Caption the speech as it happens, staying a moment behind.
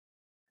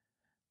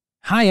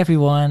Hi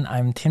everyone,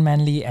 I'm Tin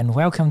Manley and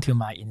welcome to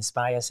my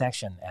Inspire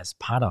section as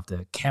part of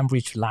the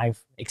Cambridge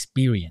Life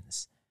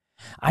experience.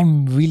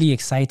 I'm really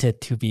excited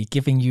to be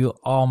giving you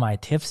all my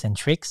tips and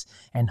tricks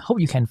and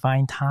hope you can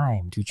find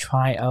time to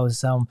try out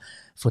some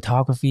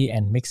photography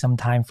and make some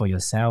time for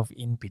yourself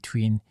in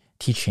between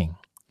teaching.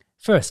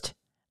 First,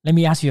 let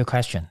me ask you a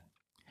question.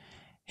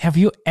 Have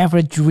you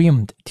ever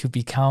dreamed to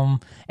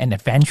become an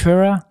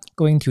adventurer,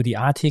 going to the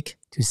Arctic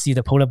to see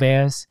the polar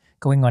bears,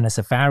 going on a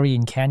safari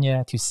in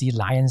Kenya to see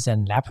lions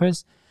and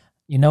leopards?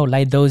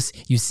 Like those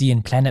you see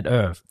in Planet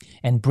Earth,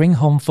 and bring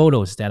home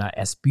photos that are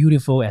as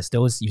beautiful as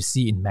those you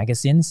see in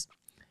magazines?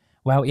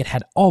 Well, it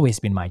had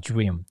always been my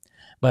dream.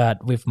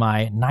 But with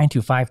my 9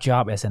 to 5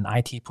 job as an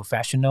IT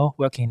professional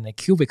working in a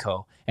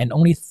cubicle and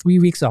only 3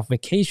 weeks of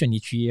vacation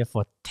each year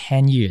for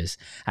 10 years,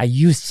 I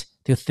used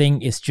to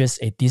think it's just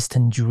a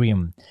distant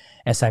dream,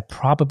 as I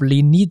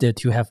probably needed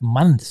to have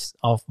months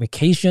of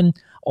vacation,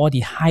 all the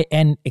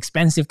high-end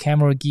expensive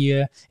camera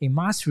gear, a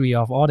mastery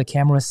of all the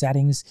camera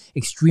settings,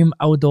 extreme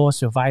outdoor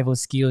survival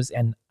skills,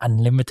 and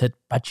unlimited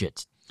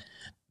budget.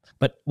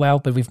 But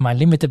with my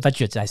limited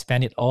budget, I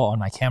spent it all on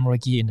my camera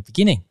gear in the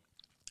beginning.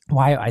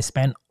 While I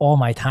spent all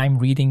my time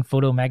reading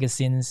photo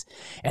magazines,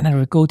 and I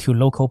would go to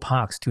local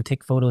parks to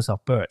take photos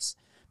of birds.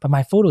 But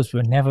my photos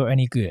were never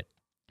any good.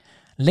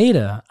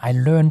 Later, I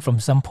learned from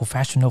some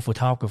professional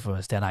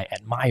photographers that I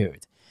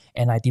admired,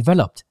 and I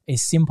developed a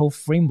simple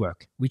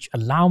framework which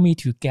allowed me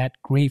to get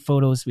great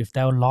photos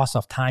without loss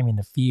of time in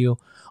the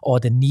field or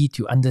the need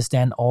to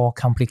understand all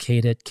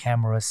complicated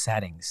camera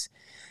settings.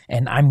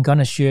 And I'm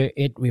gonna share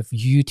it with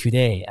you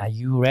today. Are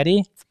you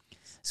ready?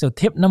 So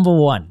tip number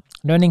 1,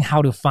 learning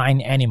how to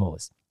find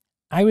animals.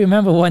 I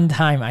remember one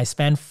time I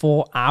spent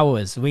 4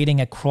 hours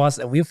waiting across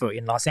a river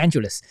in Los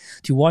Angeles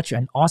to watch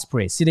an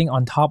osprey sitting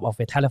on top of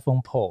a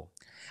telephone pole.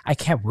 I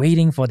kept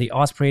waiting for the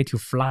osprey to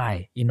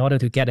fly in order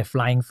to get a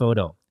flying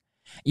photo.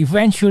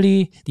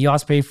 Eventually, the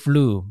osprey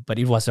flew, but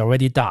it was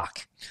already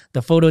dark.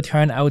 The photo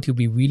turned out to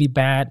be really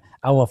bad,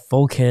 out of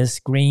focus,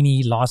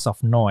 grainy, loss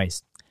of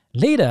noise.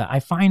 Later, I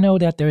find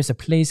out that there is a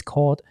place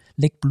called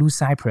Lake Blue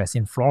Cypress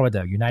in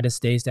Florida, United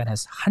States, that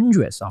has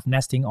hundreds of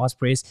nesting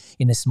ospreys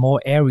in a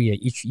small area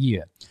each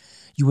year.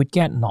 You would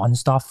get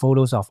non-stop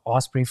photos of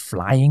osprey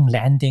flying,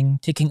 landing,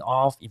 taking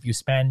off if you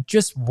spend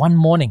just one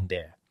morning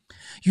there.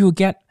 You will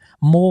get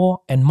more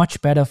and much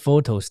better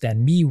photos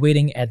than me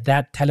waiting at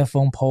that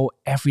telephone pole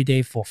every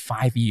day for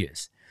 5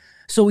 years.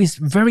 So it's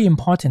very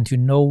important to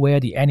know where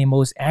the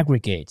animals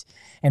aggregate,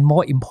 and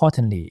more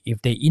importantly,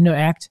 if they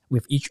interact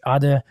with each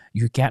other,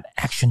 you get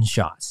action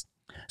shots.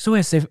 So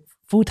as a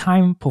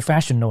full-time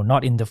professional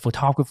not in the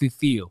photography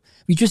field,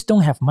 we just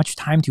don't have much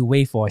time to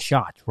wait for a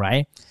shot,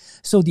 right?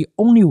 So the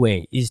only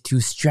way is to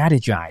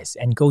strategize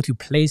and go to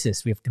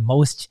places with the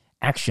most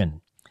action.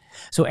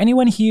 So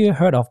anyone here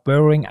heard of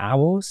burrowing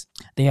owls?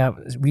 They are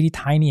really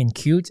tiny and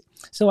cute.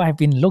 So I've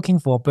been looking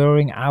for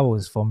burrowing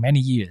owls for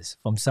many years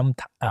from some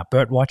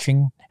bird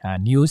watching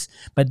news,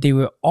 but they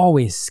were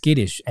always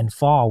skittish and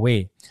far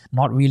away,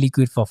 not really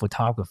good for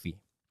photography.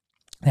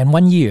 And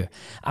one year,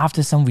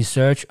 after some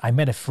research, I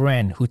met a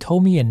friend who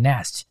told me a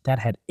nest that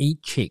had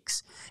 8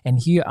 chicks,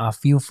 and here are a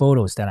few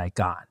photos that I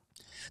got.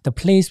 The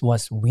place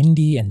was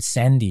windy and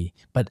sandy,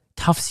 but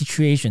tough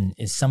situation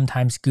is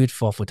sometimes good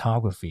for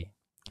photography.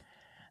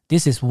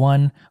 This is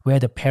one where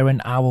the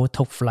parent owl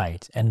took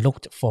flight and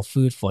looked for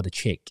food for the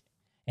chick.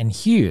 And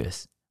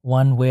here's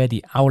one where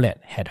the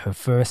owlet had her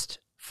first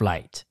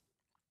flight.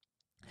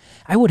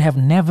 I would have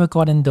never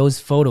gotten those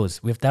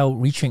photos without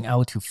reaching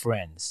out to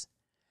friends.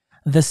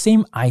 The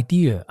same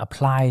idea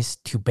applies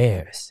to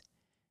bears.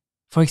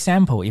 For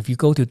example, if you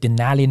go to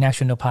Denali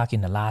National Park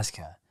in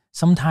Alaska,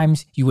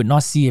 sometimes you would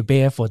not see a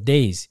bear for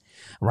days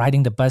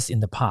riding the bus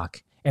in the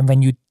park. And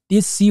when you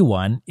did see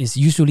one, it's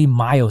usually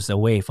miles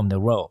away from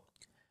the road.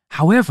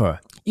 However,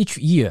 each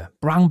year,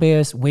 brown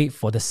bears wait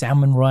for the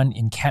salmon run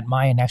in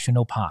Katmai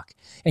National Park,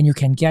 and you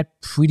can get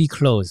pretty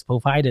close,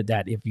 provided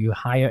that if you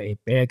hire a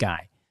bear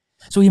guy.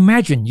 So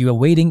imagine you are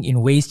waiting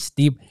in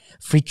waist-deep,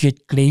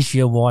 frigid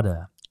glacier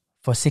water.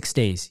 For 6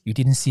 days, you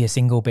didn't see a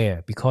single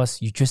bear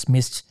because you just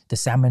missed the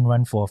salmon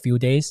run for a few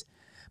days.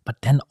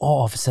 But then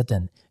all of a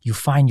sudden, you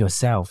find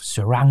yourself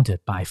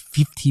surrounded by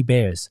 50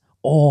 bears,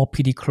 all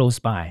pretty close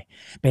by.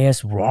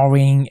 Bears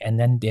roaring and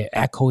then their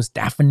echoes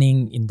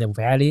deafening in the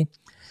valley.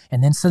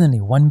 And then suddenly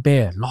one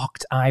bear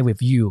locked eye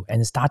with you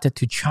and started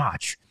to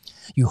charge.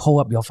 You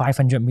hold up your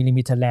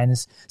 500mm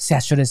lens,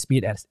 set shutter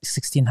speed at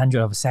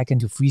 1600 of a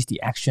second to freeze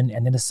the action,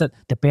 and then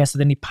the bear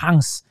suddenly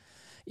pounces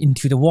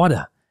into the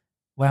water.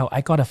 Well,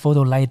 I got a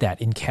photo like that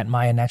in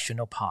Katmai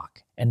National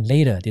Park. And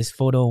later, this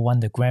photo won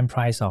the grand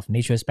prize of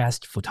Nature's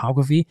Best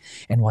Photography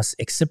and was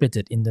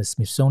exhibited in the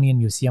Smithsonian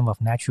Museum of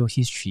Natural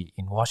History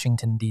in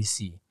Washington,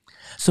 D.C.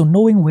 So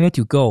knowing where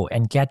to go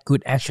and get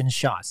good action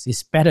shots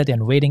is better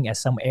than waiting at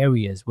some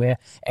areas where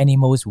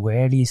animals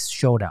rarely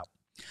showed up.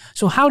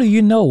 So how do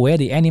you know where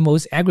the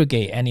animals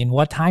aggregate and in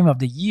what time of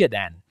the year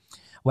then?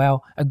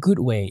 Well, a good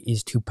way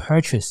is to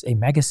purchase a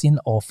magazine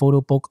or photo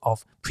book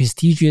of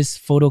prestigious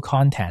photo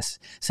contests,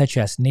 such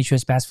as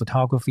Nature's Best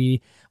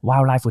Photography,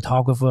 Wildlife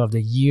Photographer of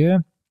the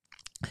Year.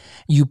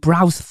 You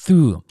browse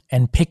through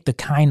and pick the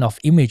kind of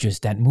images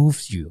that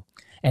moves you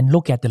and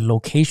look at the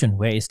location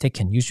where it's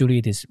taken. Usually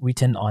it is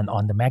written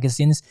on the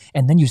magazines,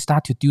 and then you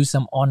start to do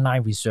some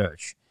online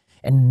research.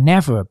 And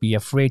never be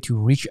afraid to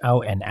reach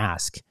out and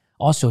ask.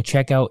 Also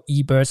check out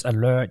eBirds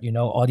Alert,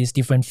 all these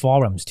different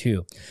forums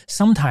too.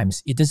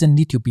 Sometimes it doesn't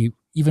need to be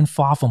even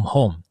far from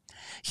home.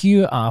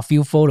 Here are a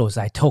few photos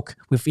I took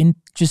within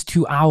just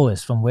 2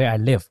 hours from where I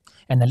live.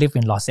 And I live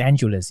in Los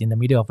Angeles in the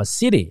middle of a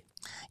city.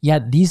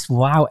 Yet these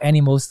wild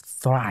animals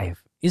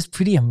thrive. It's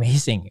pretty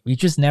amazing. We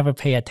just never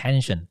pay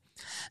attention.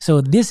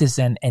 So this is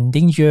an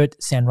endangered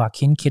San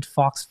Joaquin kit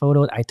fox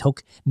photo I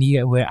took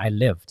near where I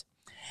lived.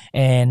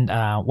 And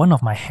one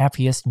of my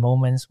happiest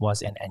moments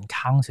was an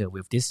encounter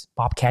with this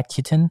bobcat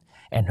kitten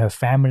and her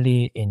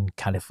family in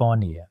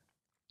California.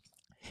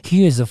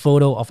 Here is a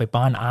photo of a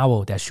barn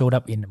owl that showed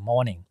up in the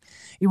morning.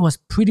 It was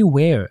pretty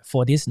rare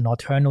for this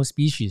nocturnal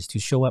species to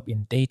show up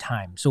in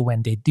daytime. So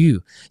when they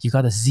do, you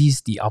gotta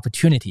seize the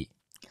opportunity.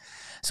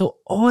 So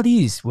all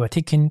these were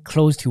taken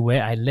close to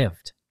where I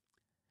lived.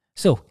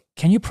 So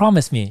can you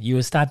promise me you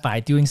will start by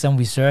doing some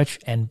research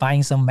and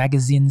buying some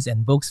magazines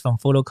and books from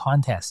photo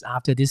contests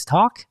after this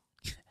talk?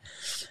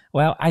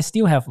 Well, I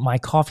still have my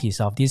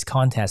copies of these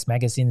contest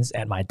magazines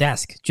at my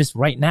desk just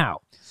right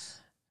now.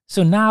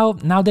 So now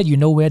that you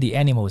know where the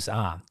animals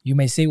are, you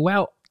may say,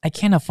 well, I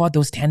can't afford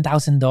those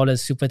 $10,000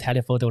 super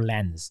telephoto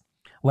lens.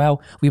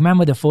 Well,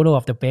 remember the photo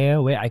of the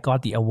bear where I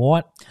got the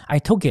award? I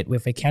took it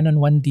with a Canon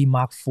 1D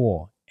Mark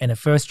IV and a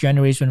first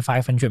generation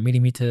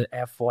 500mm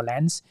f4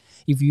 lens.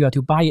 If you are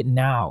to buy it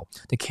now,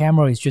 the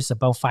camera is just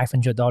about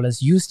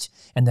 $500 used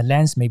and the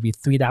lens may be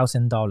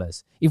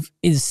 $3,000. If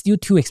it is still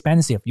too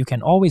expensive, you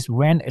can always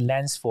rent a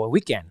lens for a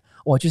weekend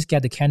or just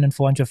get the Canon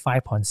 400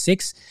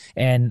 5.6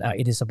 and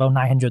it is about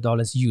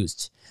 $900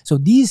 used. So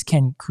these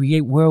can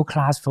create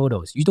world-class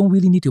photos. You don't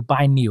really need to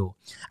buy new.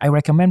 I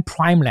recommend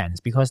prime lens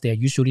because they are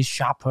usually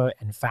sharper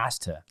and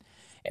faster.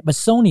 But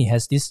Sony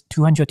has this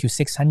 200 to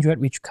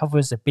 600, which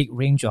covers a big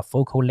range of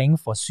focal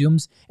length for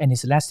zooms and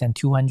is less than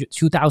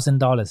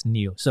 $2,000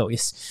 new. So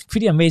it's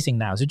pretty amazing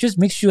now. So just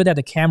make sure that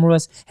the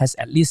cameras has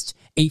at least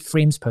 8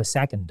 frames per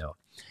second though.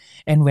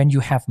 And when you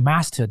have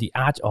mastered the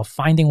art of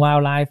finding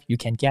wildlife, you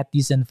can get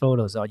decent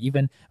photos or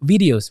even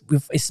videos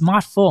with a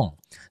smartphone.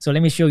 So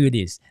let me show you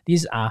this.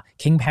 These are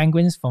king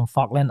penguins from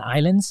Falkland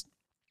Islands.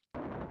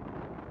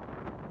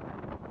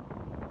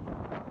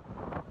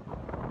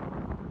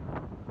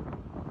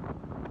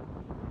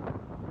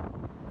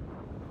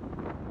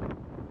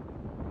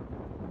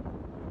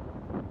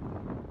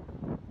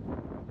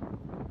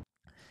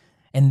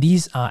 And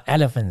these are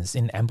elephants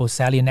in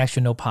Amboseli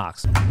National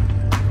Parks.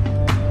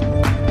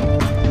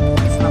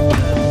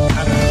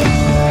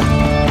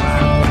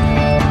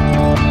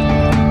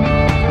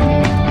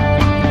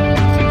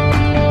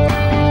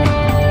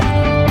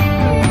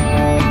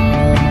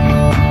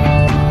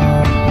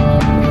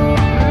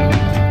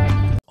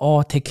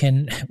 All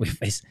taken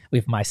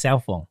with my cell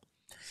phone.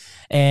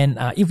 And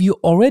if you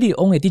already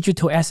own a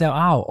digital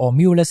SLR or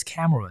mirrorless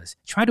cameras,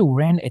 try to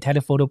rent a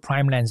telephoto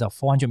prime lens of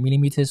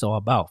 400mm or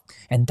above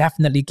and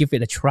definitely give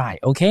it a try,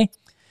 okay?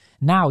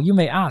 Now you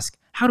may ask,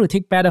 how to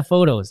take better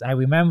photos? I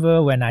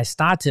remember when I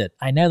started,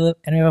 I never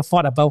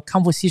thought about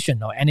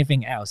composition or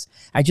anything else.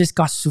 I just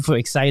got super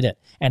excited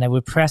and I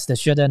would press the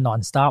shutter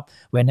nonstop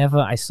whenever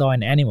I saw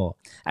an animal.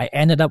 I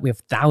ended up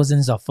with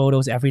thousands of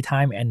photos every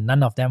time and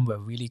none of them were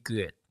really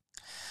good.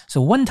 So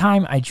one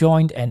time I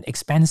joined an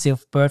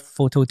expensive bird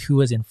photo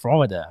tours in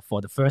Florida for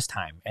the first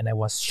time, and I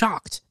was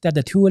shocked that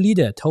the tour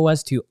leader told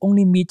us to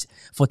only meet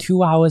for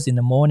 2 hours in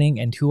the morning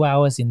and 2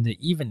 hours in the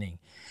evening.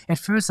 At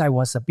first I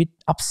was a bit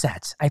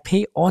upset. I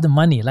paid all the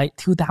money, like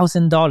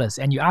 $2,000,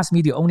 and you asked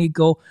me to only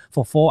go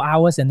for 4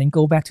 hours and then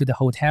go back to the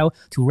hotel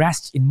to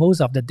rest in most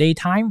of the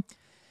daytime.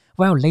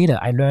 Well, later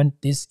I learned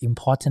this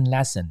important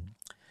lesson.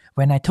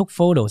 When I took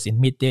photos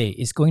in midday,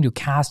 it's going to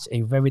cast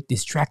a very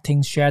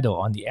distracting shadow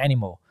on the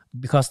animal,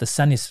 because the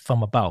sun is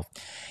from above.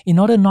 In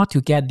order not to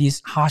get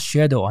this harsh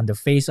shadow on the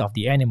face of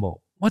the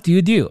animal, what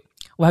do?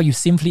 Well, you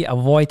simply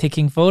avoid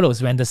taking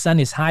photos when the sun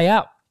is high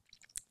up.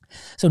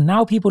 So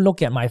now people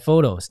look at my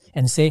photos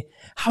and say,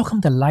 how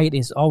come the light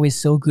is always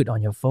so good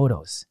on your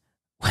photos?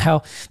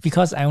 Well,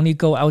 because I only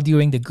go out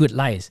during the good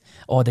lights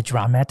or the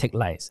dramatic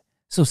lights.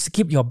 So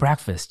skip your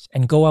breakfast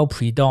and go out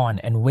pre-dawn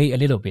and wait a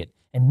little bit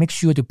and make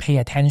sure to pay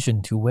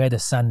attention to where the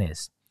sun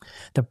is.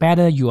 The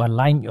better you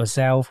align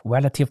yourself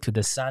relative to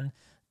the sun,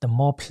 the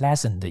more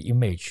pleasant the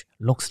image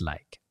looks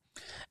like.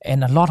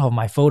 And a lot of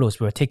my photos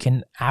were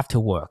taken after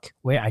work,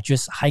 where I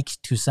just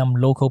hiked to some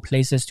local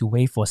places to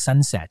wait for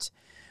sunset,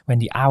 when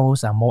the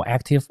owls are more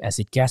active as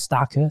it gets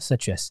darker,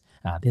 such as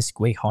this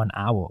great horned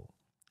owl.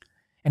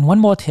 And one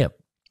more tip.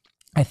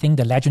 I think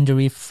the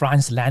legendary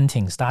Frans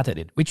Lanting started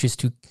it, which is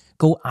to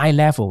go eye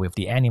level with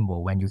the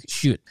animal when you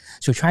shoot.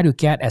 So try to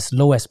get as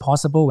low as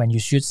possible when you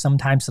shoot,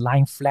 sometimes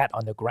lying flat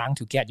on the ground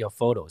to get your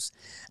photos.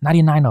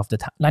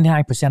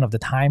 99% of the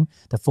time,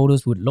 the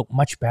photos would look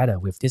much better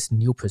with this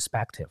new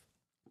perspective.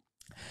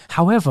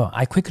 However,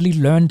 I quickly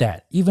learned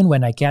that even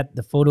when I get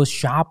the photos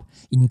sharp,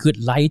 in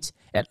good light,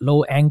 at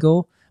low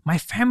angle, my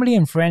family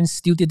and friends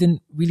still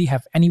didn't really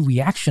have any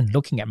reaction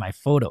looking at my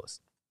photos.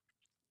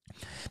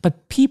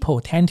 But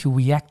people tend to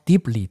react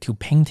deeply to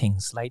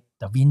paintings like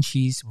Da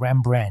Vinci's,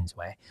 Rembrandt's,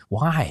 right?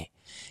 Why?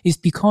 It's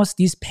because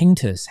these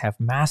painters have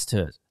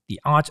mastered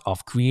the art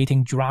of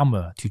creating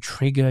drama to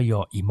trigger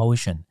your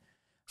emotion.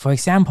 For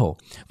example,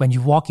 when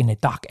you walk in a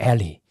dark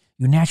alley,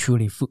 you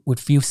naturally would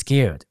feel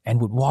scared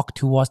and would walk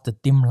towards the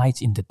dim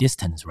lights in the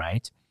distance,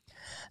 right?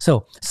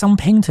 So some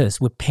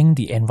painters would paint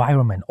the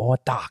environment all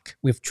dark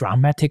with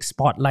dramatic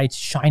spotlights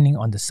shining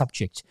on the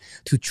subject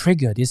to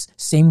trigger this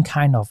same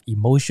kind of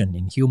emotion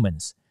in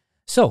humans.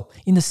 So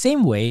in the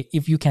same way,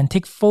 if you can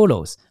take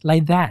photos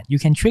like that, you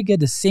can trigger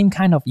the same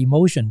kind of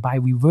emotion by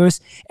reverse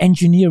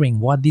engineering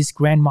what these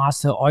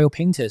grandmaster oil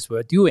painters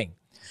were doing.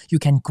 You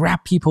can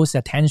grab people's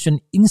attention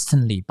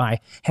instantly by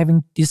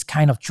having this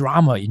kind of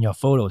drama in your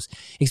photos,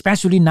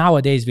 especially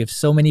nowadays with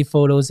so many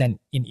photos and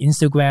in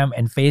Instagram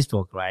and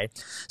Facebook, right?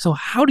 So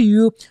how do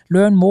you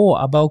learn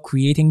more about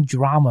creating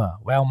drama?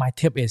 Well, my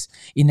tip is,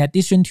 in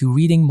addition to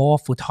reading more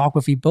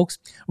photography books,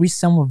 read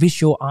some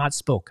visual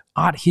arts book,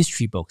 art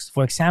history books.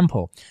 For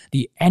example,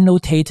 the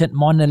Annotated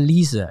Mona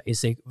Lisa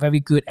is a very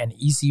good and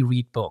easy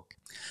read book.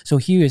 So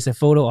here is a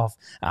photo of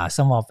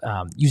some of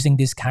using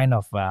this kind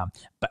of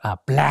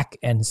black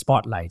and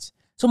spotlights.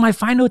 So my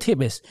final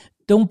tip is,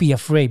 don't be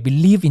afraid,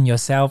 believe in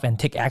yourself and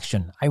take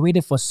action. I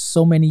waited for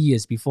so many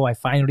years before I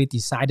finally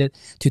decided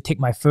to take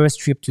my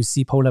first trip to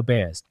see polar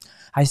bears.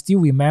 I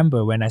still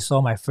remember when I saw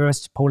my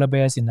first polar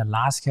bears in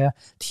Alaska,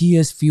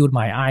 tears filled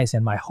my eyes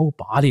and my whole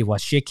body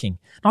was shaking.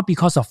 Not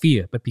because of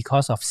fear, but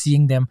because of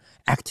seeing them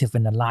active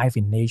and alive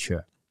in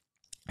nature.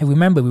 I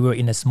remember we were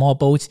in a small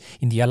boat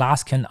in the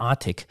Alaskan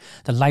Arctic.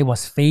 The light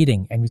was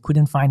fading and we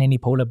couldn't find any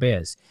polar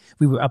bears.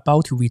 We were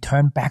about to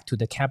return back to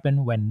the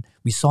cabin when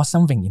we saw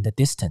something in the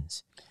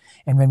distance.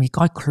 And when we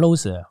got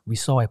closer, we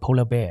saw a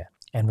polar bear.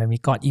 And when we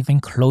got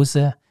even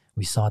closer,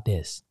 we saw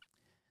this.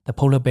 The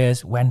polar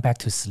bears went back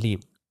to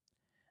sleep.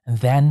 And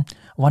then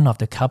one of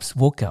the cubs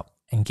woke up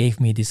and gave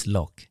me this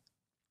look.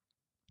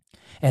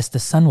 As the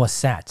sun was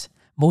set,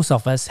 most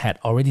of us had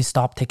already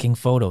stopped taking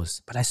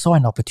photos, but I saw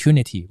an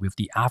opportunity with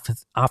the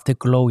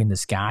afterglow in the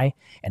sky,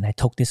 and I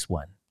took this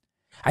one.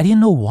 I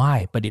didn't know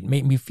why, but it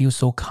made me feel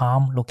so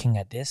calm looking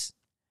at this.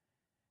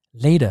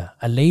 Later,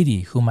 a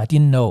lady whom I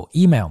didn't know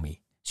emailed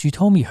me. She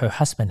told me her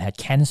husband had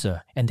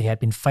cancer and they had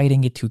been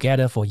fighting it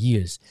together for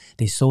years.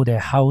 They sold their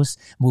house,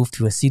 moved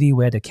to a city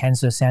where the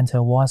cancer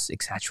center was,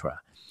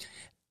 etc.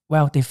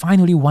 Well, they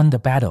finally won the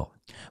battle.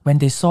 When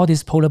they saw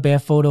this polar bear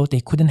photo,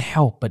 they couldn't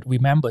help but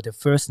remember the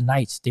first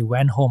night they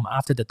went home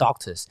after the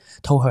doctors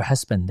told her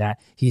husband that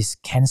he's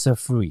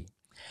cancer-free.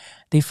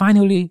 They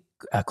finally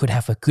could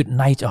have a good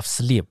night of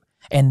sleep,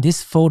 and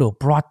this photo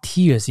brought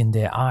tears in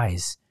their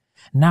eyes.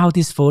 Now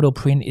this photo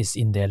print is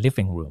in their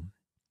living room.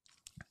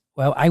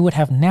 Well, I would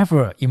have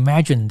never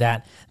imagined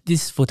that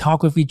this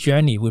photography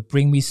journey would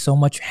bring me so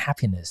much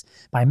happiness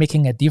by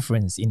making a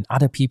difference in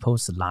other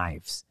people's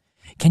lives.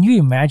 Can you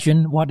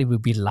imagine what it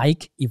would be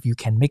like if you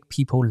can make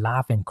people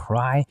laugh and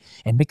cry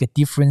and make a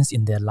difference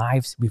in their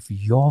lives with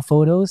your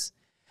photos?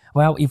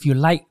 Well, if you'd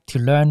like to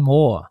learn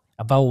more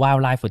about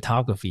wildlife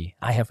photography,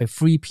 I have a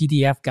free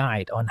PDF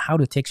guide on how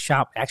to take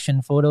sharp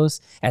action photos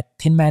at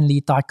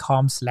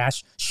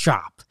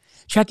tinmanley.com/sharp.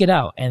 Check it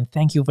out and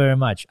thank you very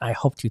much. I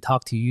hope to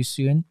talk to you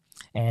soon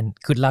and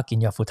good luck in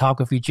your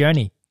photography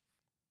journey.